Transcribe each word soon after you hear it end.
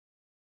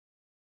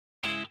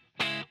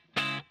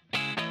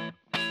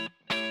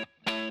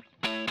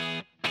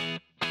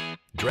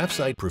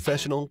DraftSight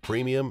Professional,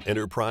 Premium,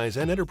 Enterprise,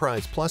 and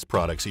Enterprise Plus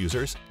products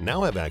users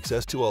now have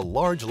access to a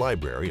large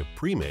library of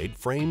pre-made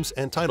frames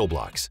and title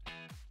blocks.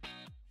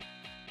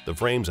 The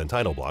frames and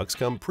title blocks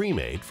come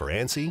pre-made for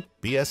ANSI,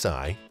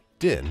 BSI,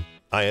 DIN,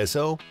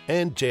 ISO,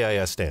 and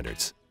JIS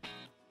standards.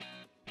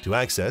 To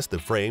access the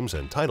frames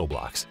and title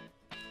blocks,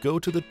 go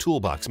to the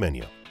Toolbox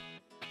menu.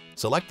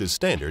 Select the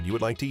standard you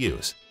would like to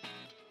use.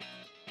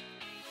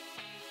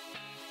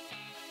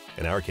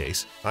 In our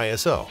case,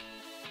 ISO.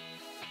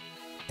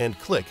 And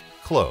click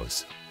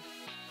Close.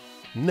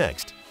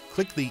 Next,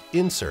 click the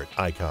Insert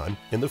icon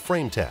in the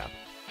Frame tab.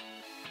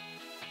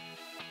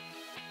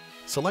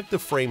 Select the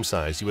frame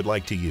size you would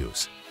like to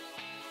use.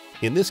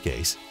 In this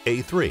case,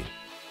 A3,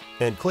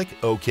 and click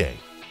OK.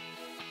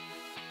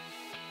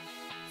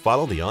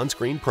 Follow the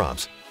on-screen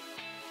prompts,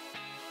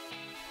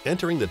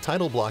 entering the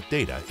title block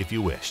data if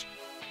you wish.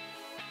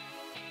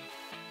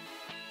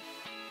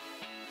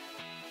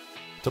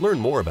 To learn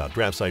more about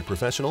DraftSight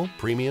Professional,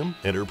 Premium,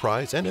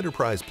 Enterprise, and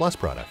Enterprise Plus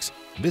products,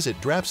 visit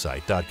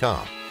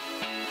DraftSight.com.